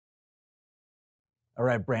All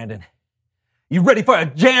right, Brandon. You ready for a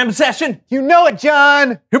jam session? You know it,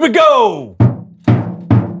 John! Here we go!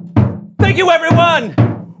 Thank you, everyone!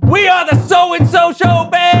 We are the So-and-So Show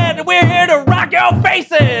Band, and we're here to rock your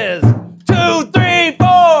faces! 2, 3,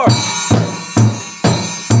 4!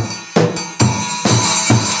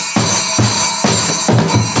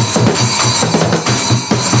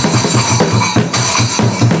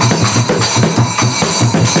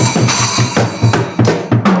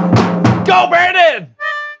 Go, Brandon!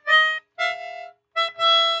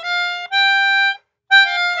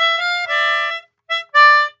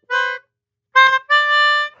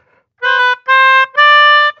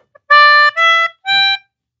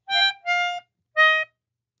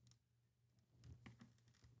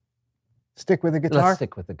 Stick with the guitar? Let's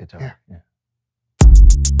stick with the guitar. Yeah.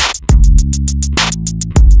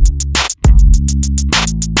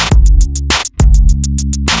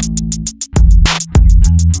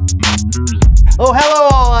 Oh, hello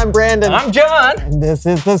all, I'm Brandon. I'm John. And this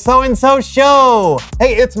is the So-and-So Show.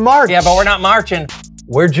 Hey, it's March. Yeah, but we're not marching.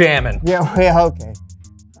 We're jamming. Yeah, okay.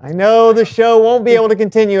 I know the show won't be able to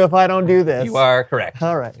continue if I don't do this. You are correct.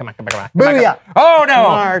 All right. Come on. Booyah. Oh, no.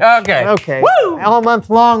 March. Okay. Woo! All month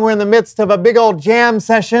long, we're in the midst of a big old jam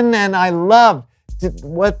session, and I love...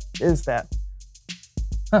 What is that?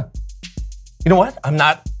 Huh. You know what? I'm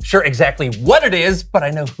not sure exactly what it is, but I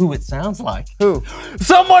know who it sounds like. Who?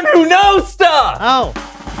 Someone who knows stuff! Oh.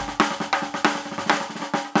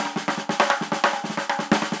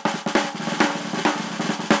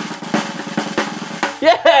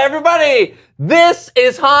 Yeah, everybody! This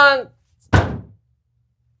is Hans... Did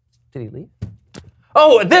he leave?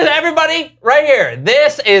 Oh, everybody, right here.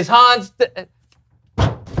 This is Hans...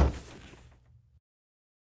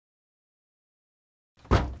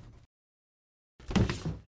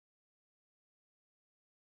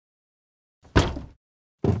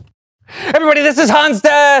 Everybody, this is Hans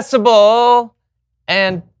Decibel.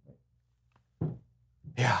 And...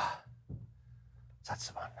 Yeah. That's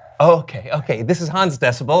the one. Okay. This is Hans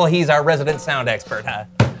Decibel. He's our resident sound expert.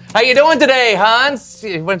 How you doing today, Hans?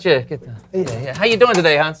 Why don't you get the... Yeah. How you doing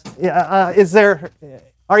today, Hans? Yeah,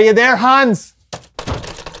 are you there, Hans?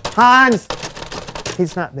 Hans!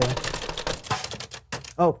 He's not there.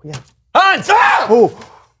 Oh, yeah. Hans! Ah!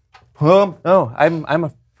 Oh. I'm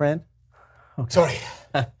a friend. Okay. Sorry.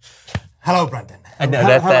 Hello, Brandon. I know,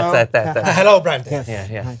 that's that. Hello, Brandon. Yes.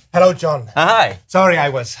 Yeah. Hello, John. Hi. Sorry, I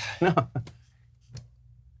was... No.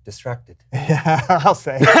 distracted. Yeah, I'll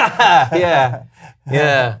say. Yeah.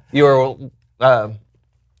 You were...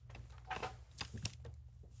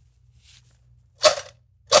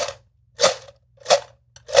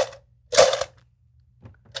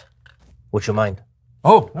 Would you mind?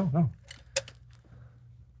 Oh, no.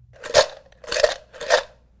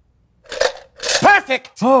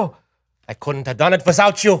 Perfect! Oh. I couldn't have done it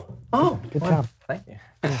without you. Oh, good job. Thank you.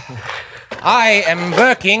 I am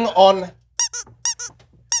working on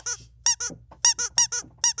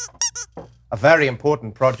a very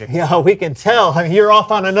important project. Yeah, we can tell. I mean, you're off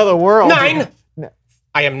on another world. 9! No.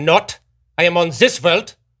 I am not. I am on this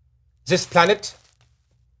world. This planet.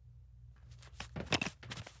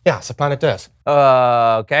 Yeah, it's the planet Earth.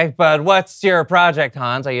 Okay, but what's your project,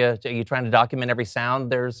 Hans? Are you trying to document every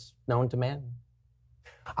sound there's known to man?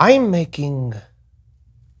 I'm making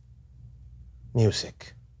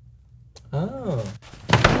music. Oh.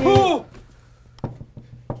 Ooh.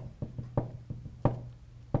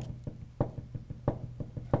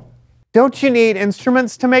 Don't you need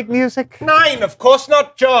instruments to make music? 9, of course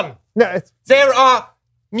not, John. No, There are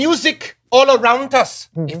music all around us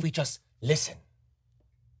if we just listen.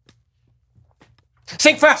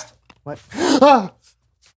 Sing fast. What?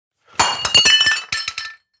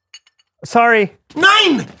 Sorry.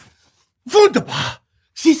 9! Wunderbar.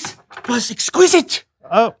 This was exquisite.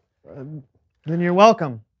 Oh, then you're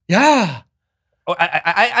welcome. Yeah. Oh,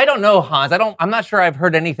 I don't know, Hans. I'm not sure I've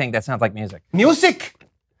heard anything that sounds like music. Music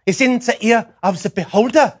is in the ear of the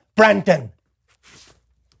beholder, Brandon.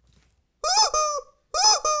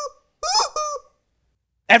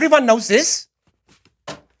 Everyone knows this?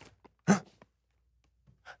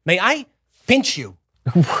 May I pinch you?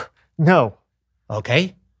 No.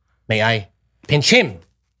 Okay. May I pinch him?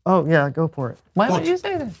 Oh, yeah, go for it. Why would you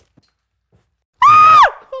say that?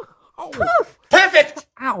 Perfect!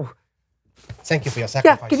 Ow. Thank you for your Yeah,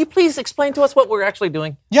 sacrifice. can you please explain to us what we're actually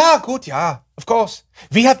doing? Yeah, good, yeah, of course.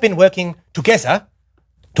 We have been working together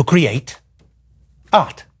to create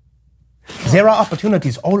art. There are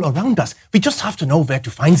opportunities all around us. We just have to know where to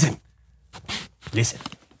find them. Listen.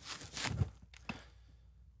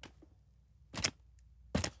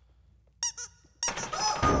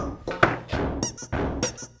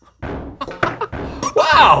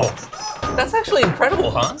 Wow! That's actually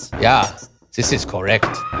incredible, Hans. Yeah, this is correct.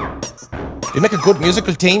 We make a good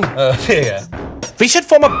musical team. Yeah. We should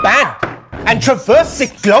form a band and traverse the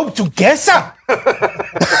globe together.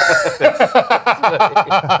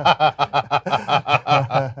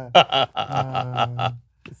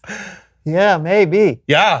 Yeah, maybe.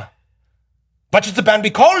 Yeah. What should the band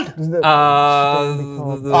be called?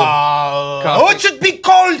 It should be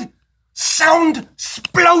called Sound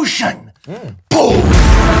Explosion. Boom!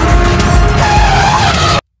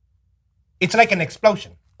 It's like an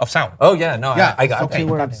explosion of sound. Oh, yeah, no, Yeah, I got okay.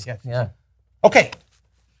 it. Yeah. Okay.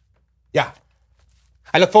 Yeah.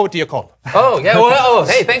 I look forward to your call. Oh, yeah, well,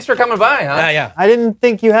 hey, thanks for coming by, huh? Yeah. I didn't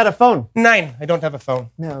think you had a phone. 9. I don't have a phone.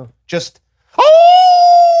 No. Just.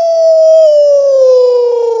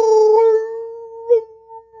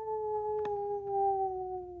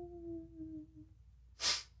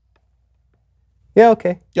 Yeah,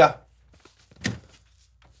 okay. Yeah.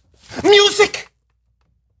 Music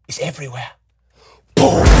is everywhere.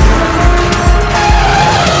 Boom!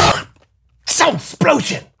 Sound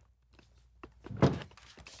explosion.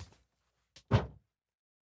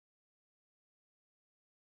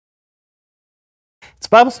 It's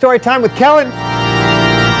Bible story time with Kellen.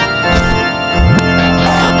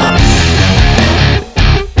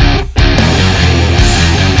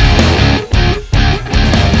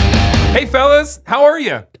 Hey fellas, how are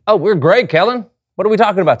you? Oh, we're great, Kellen. What are we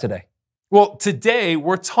talking about today? Well, today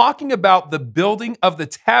we're talking about the building of the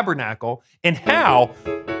tabernacle and how,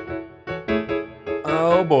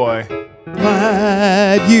 oh boy.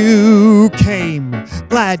 Glad you came,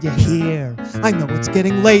 glad you're here. I know it's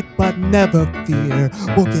getting late, but never fear.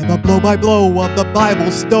 We'll give a blow-by-blow of the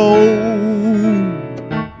Bible story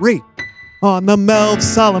on the Melv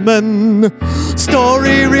Solomon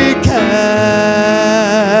Story Recap.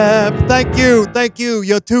 Thank you,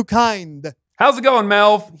 you're too kind. How's it going,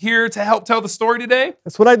 Melv? Here to help tell the story today?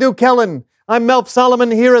 That's what I do, Kellen. I'm Melv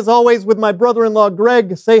Solomon here as always with my brother-in-law,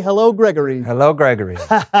 Greg. Say hello, Gregory. Hello, Gregory.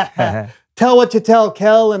 Tell what you tell,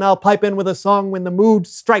 Kel, and I'll pipe in with a song when the mood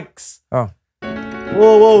strikes. Oh,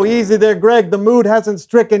 Whoa, easy there, Greg. The mood hasn't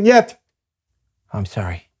stricken yet. I'm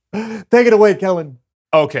sorry. Take it away, Kellen.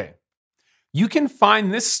 Okay. You can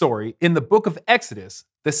find this story in the book of Exodus,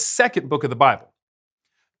 the second book of the Bible.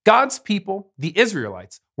 God's people, the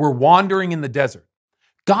Israelites, were wandering in the desert.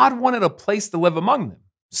 God wanted a place to live among them.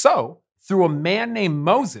 So, through a man named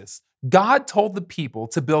Moses, God told the people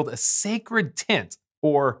to build a sacred tent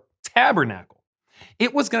or tabernacle.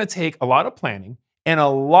 It was going to take a lot of planning and a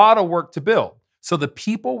lot of work to build. So the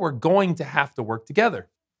people were going to have to work together.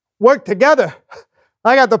 Work together.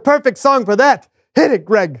 I got the perfect song for that. Hit it,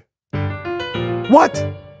 Greg. What?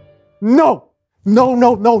 No.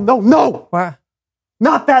 What?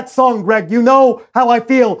 Not that song, Greg. You know how I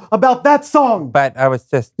feel about that song. But I was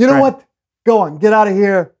just. You know what? Go on, get out of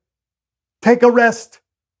here. Take a rest.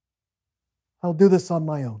 I'll do this on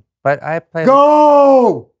my own. But I played.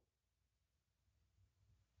 Go!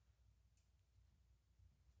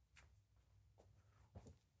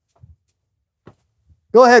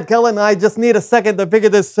 Go ahead, Kellen. I just need a second to figure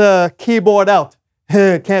this keyboard out.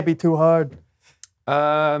 It can't be too hard.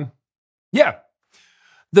 Yeah.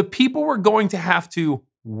 The people were going to have to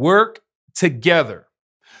work together.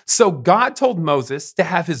 So God told Moses to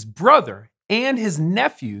have his brother and his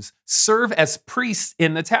nephews serve as priests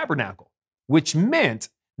in the tabernacle, which meant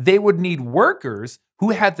they would need workers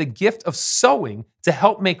who had the gift of sewing to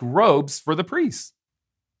help make robes for the priests.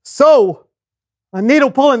 So, a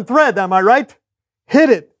needle pulling thread, am I right? Hit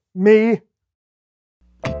it, me.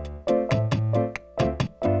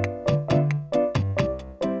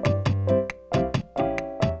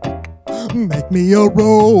 Make me a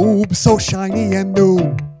robe so shiny and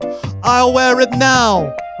new. I'll wear it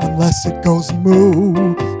now, unless it goes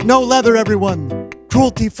moo. No leather, everyone.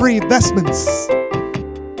 Cruelty-free vestments.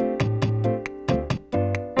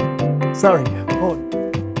 Sorry.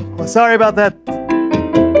 Oh, sorry about that.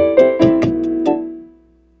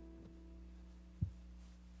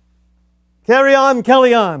 Carry on,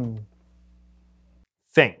 Kelly on.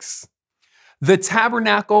 Thanks. The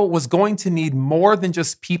tabernacle was going to need more than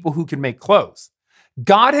just people who could make clothes.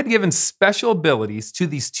 God had given special abilities to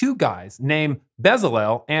these two guys named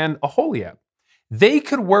Bezalel and Aholiab. They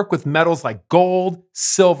could work with metals like gold,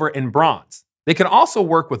 silver, and bronze. They could also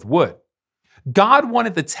work with wood. God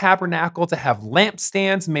wanted the tabernacle to have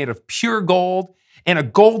lampstands made of pure gold and a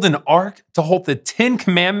golden ark to hold the 10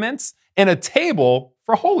 Commandments and a table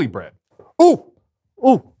for holy bread. Ooh.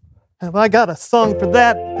 Have I got a song for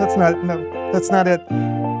that? That's not it.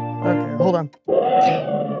 Okay, hold on.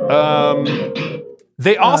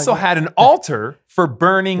 They also had an altar for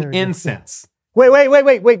burning incense.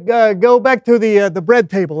 Wait. Go back to the bread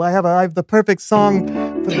table. I have the perfect song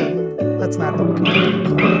for the... That's not it.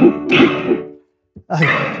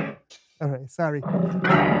 All right, sorry.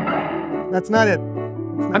 That's not it.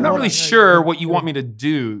 I'm not really sure what you want me to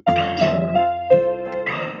do.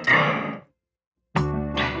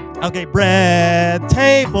 Okay, bread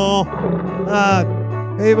table.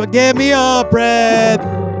 Table, give me a bread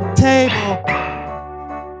table.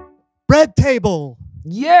 Bread table.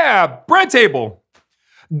 Yeah, bread table.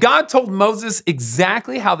 God told Moses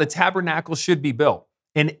exactly how the tabernacle should be built,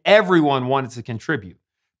 and everyone wanted to contribute.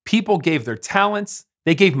 People gave their talents,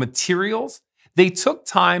 they gave materials, they took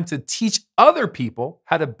time to teach other people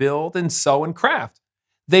how to build and sew and craft.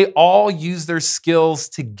 They all used their skills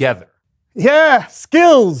together. Yeah,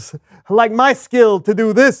 skills. Like my skill to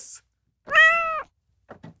do this.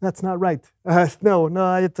 That's not right.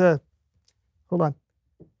 No, it's hold on.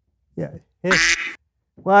 Yeah.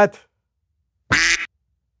 What?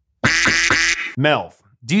 Melv,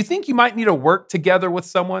 do you think you might need to work together with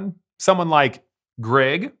someone? Someone like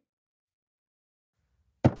Greg?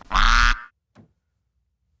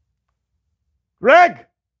 Greg!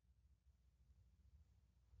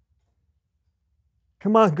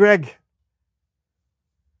 Come on, Greg.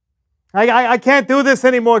 I can't do this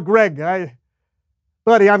anymore, Greg.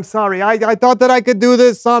 Buddy, I'm sorry. I thought that I could do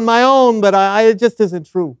this on my own, but it just isn't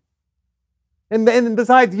true. And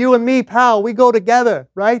besides, you and me, pal, we go together,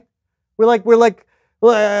 right? We're like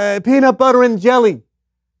peanut butter and jelly,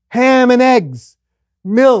 ham and eggs,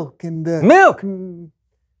 milk and... Milk!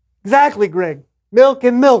 Exactly, Greg. Milk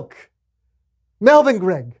and milk. Melvin,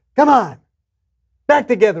 Greg, come on. Back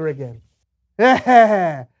together again.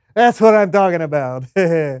 That's what I'm talking about.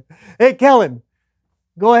 Hey, Kellen,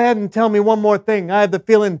 go ahead and tell me one more thing. I have the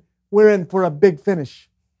feeling we're in for a big finish.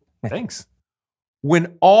 Thanks.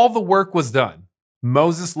 When all the work was done,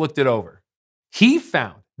 Moses looked it over. He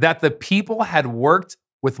found that the people had worked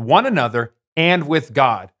with one another and with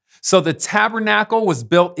God. So the tabernacle was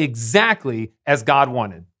built exactly as God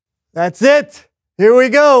wanted. That's it. Here we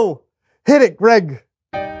go. Hit it, Greg.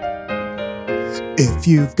 If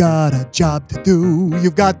you've got a job to do,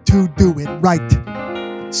 you've got to do it right.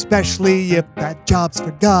 Especially if that job's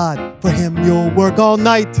for God. For Him you'll work all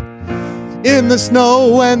night. In the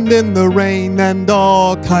snow and in the rain and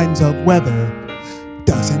all kinds of weather.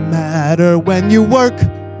 Doesn't matter when you work,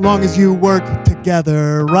 long as you work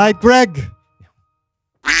together. Right, Greg?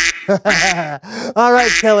 All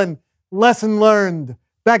right, Kellen. Lesson learned.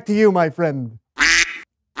 Back to you, my friend.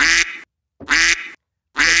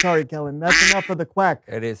 Sorry, Kellen. That's enough of the quack.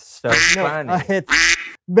 It is so funny. It's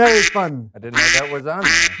very fun. I didn't know that was on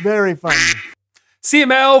there. Very fun. See you,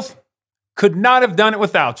 Melv. Could not have done it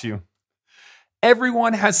without you.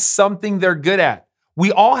 Everyone has something they're good at.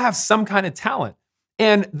 We all have some kind of talent.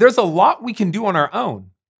 And there's a lot we can do on our own.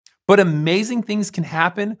 But amazing things can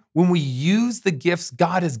happen when we use the gifts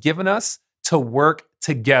God has given us to work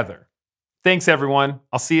together. Thanks, everyone.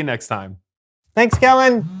 I'll see you next time. Thanks,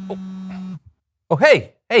 Kellen. Oh,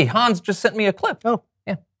 hey, Hans just sent me a clip. Oh,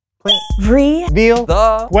 yeah. Reveal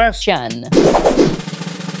The question.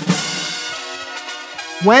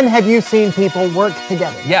 When have you seen people work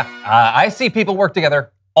together? Yeah, I see people work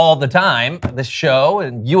together all the time. This show,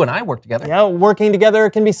 and you and I work together. Yeah, working together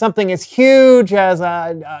can be something as huge as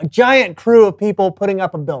a giant crew of people putting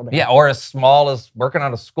up a building. Yeah, or as small as working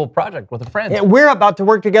on a school project with a friend. Yeah, we're about to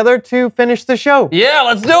work together to finish the show. Yeah,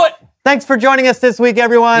 let's do it. Thanks for joining us this week,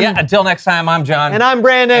 everyone. Yeah, until next time, I'm John. And I'm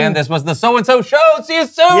Brandon. And this was the So-and-So Show. See you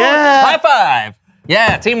soon. Yeah. High five.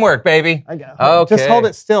 Yeah, teamwork, baby. Okay. Just hold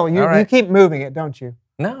it still. You right. you keep moving it, don't you?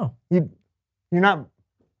 No. You're not.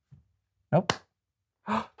 Nope.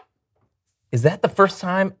 Is that the first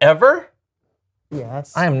time ever?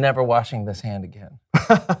 Yes. I am never washing this hand again.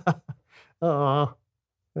 Oh,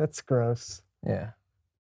 that's gross. Yeah.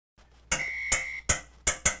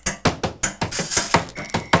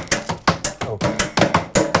 Okay.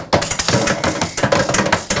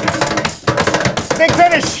 Big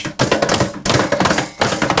finish.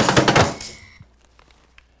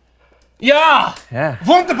 Ja! Yeah.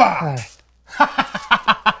 Wunderbar!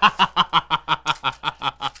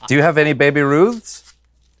 Do you have any Baby Ruths?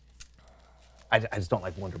 I just don't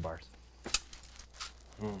like Wonder Bars.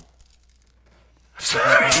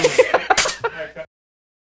 Sorry.